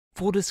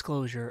Full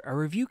disclosure, a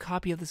review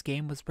copy of this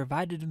game was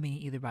provided to me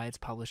either by its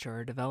publisher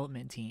or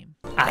development team.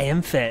 I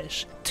Am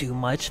Fish. Too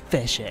much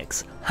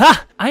fishix.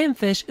 Ha! I Am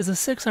Fish is a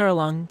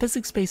 6-hour-long,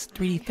 physics-based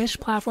 3D fish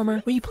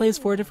platformer where you play as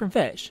 4 different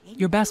fish.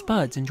 Your best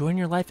buds enjoying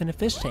your life in a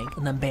fish tank,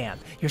 and then bam,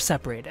 you're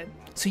separated.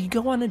 So you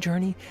go on a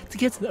journey to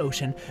get to the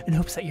ocean in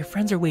hopes that your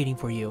friends are waiting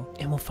for you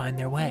and will find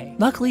their way.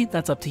 Luckily,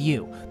 that's up to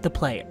you, the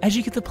player, as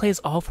you get to play as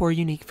all 4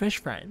 unique fish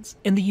friends.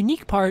 And the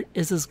unique part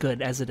is as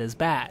good as it is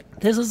bad.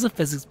 This is a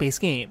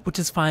physics-based game, which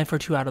is fine for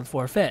 2 out of the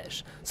 4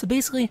 fish. So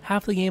basically,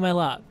 half the game I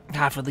love.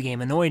 Half of the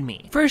game annoyed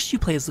me. First, you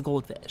play as the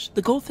goldfish.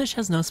 The goldfish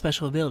has no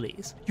special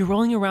abilities. You're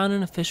rolling around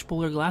in a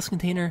fishbowl or glass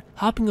container,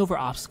 hopping over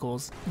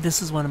obstacles.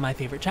 This is one of my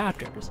favorite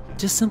chapters.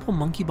 Just simple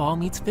monkey ball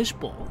meets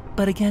fishbowl.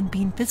 But again,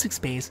 being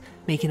physics-based,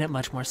 making it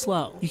much more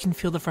slow. You can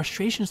feel the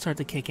frustration start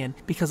to kick in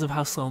because of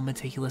how slow and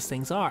meticulous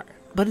things are.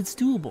 But it's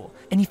doable,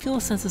 and you feel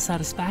a sense of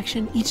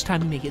satisfaction each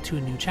time you make it to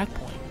a new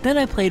checkpoint. Then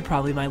I played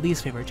probably my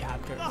least favorite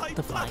chapter,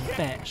 the flying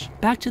fish.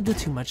 Back to the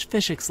too much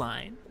fishix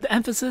line. The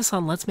emphasis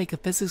on let's make a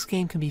physics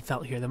game can be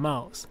felt here the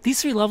most.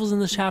 These 3 levels in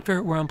this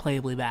chapter were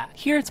unplayably bad.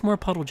 Here it's more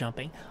puddle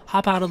jumping.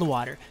 Hop out of the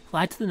water,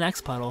 glide to the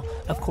next puddle.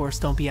 Of course,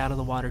 don't be out of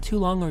the water too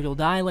long or you'll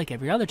die like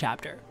every other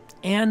chapter.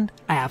 And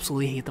I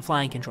absolutely hate the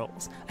flying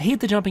controls. I hate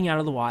the jumping out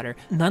of the water.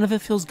 None of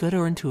it feels good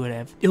or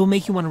intuitive. It will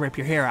make you want to rip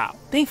your hair out.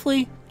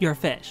 Thankfully, you're a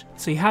fish,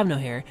 so you have no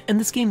hair, and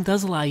this game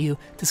does allow you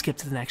to skip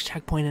to the next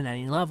checkpoint at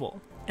any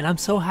level. And I'm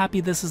so happy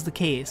this is the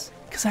case,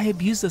 because I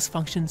abused this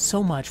function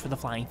so much for the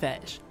flying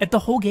fish. If the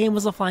whole game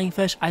was a flying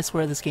fish, I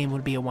swear this game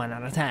would be a 1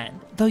 out of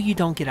 10. Though you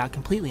don't get out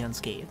completely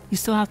unscathed. You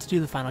still have to do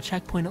the final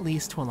checkpoint at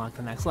least to unlock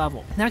the next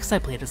level. Next I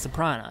played as the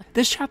piranha.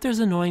 This chapter is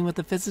annoying with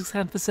the physics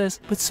emphasis,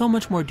 but so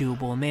much more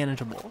doable and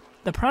manageable.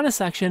 The piranha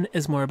section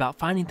is more about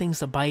finding things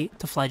to bite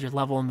to flood your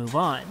level and move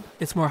on.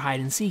 It's more hide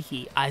and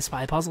seeky, I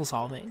spy puzzle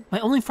solving. My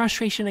only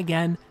frustration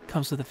again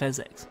comes with the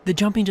physics. The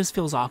jumping just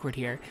feels awkward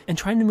here, and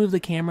trying to move the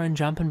camera and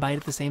jump and bite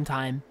at the same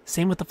time,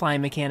 same with the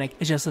flying mechanic,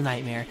 is just a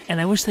nightmare, and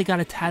I wish they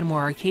got a tad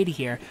more arcadey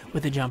here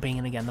with the jumping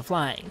and again the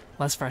flying.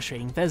 Less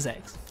frustrating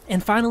physics.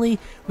 And finally,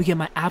 we get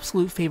my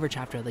absolute favorite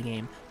chapter of the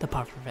game, the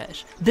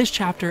pufferfish. This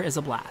chapter is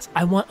a blast.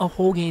 I want a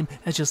whole game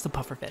as just the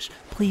pufferfish.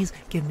 Please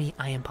give me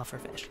I Am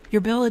Pufferfish. Your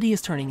ability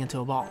is turning into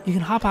a ball. You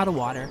can hop out of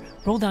water,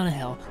 roll down a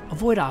hill,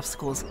 avoid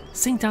obstacles,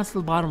 sink down to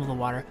the bottom of the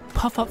water,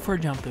 puff up for a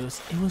jump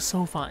boost. It was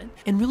so fun,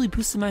 and really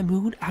boosted my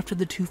mood after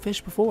the 2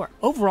 fish before.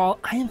 Overall,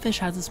 I Am Fish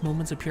has its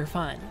moments of pure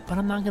fun, but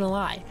I'm not gonna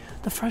lie,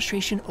 the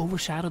frustration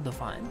overshadowed the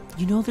fun.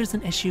 You know there's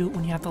an issue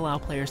when you have to allow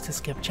players to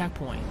skip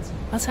checkpoints.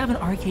 Let's have an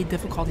arcade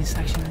difficulty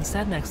section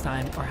instead next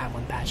time, or have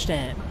one patched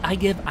in. I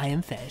give I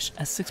Am Fish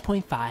a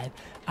 6.5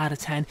 out of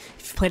 10.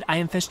 If you played I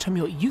Am Fish, tell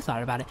me what you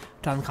thought about it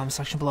down in the comment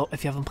section below.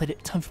 If you haven't played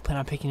it, tell me if you plan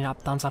on picking it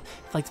up. Thumbs up. If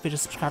you like the video,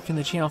 subscribe to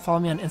the channel. Follow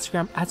me on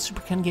Instagram at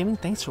Superkengaming.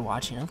 Thanks for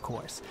watching, and of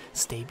course,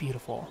 stay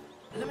beautiful.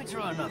 Let me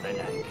try another egg.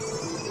 We're in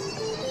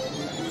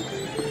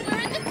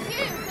the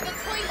queue for the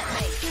toilet,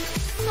 mate.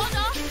 Sod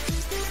off.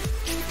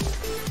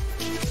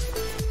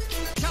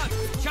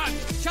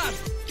 Chad!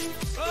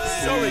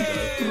 Sorry.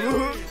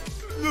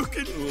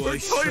 Looking for I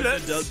shouldn't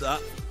have done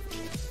that.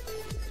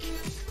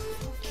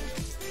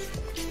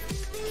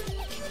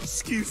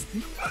 Excuse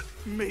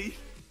me.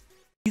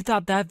 You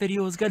thought that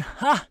video was good?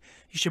 Ha!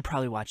 You should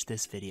probably watch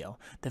this video,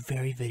 the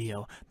very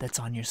video that's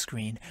on your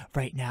screen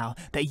right now,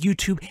 that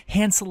YouTube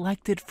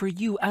hand-selected for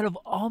you out of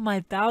all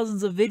my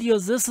thousands of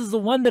videos. This is the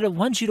one that I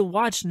want you to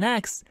watch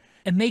next.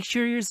 And make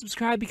sure you're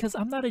subscribed, because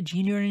I'm not a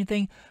genie or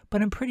anything,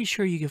 but I'm pretty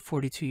sure you get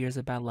 42 years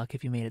of bad luck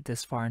if you made it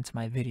this far into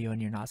my video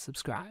and you're not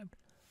subscribed.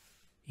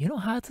 You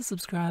don't have to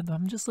subscribe.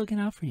 I'm just looking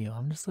out for you.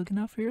 I'm just looking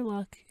out for your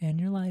luck and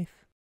your life.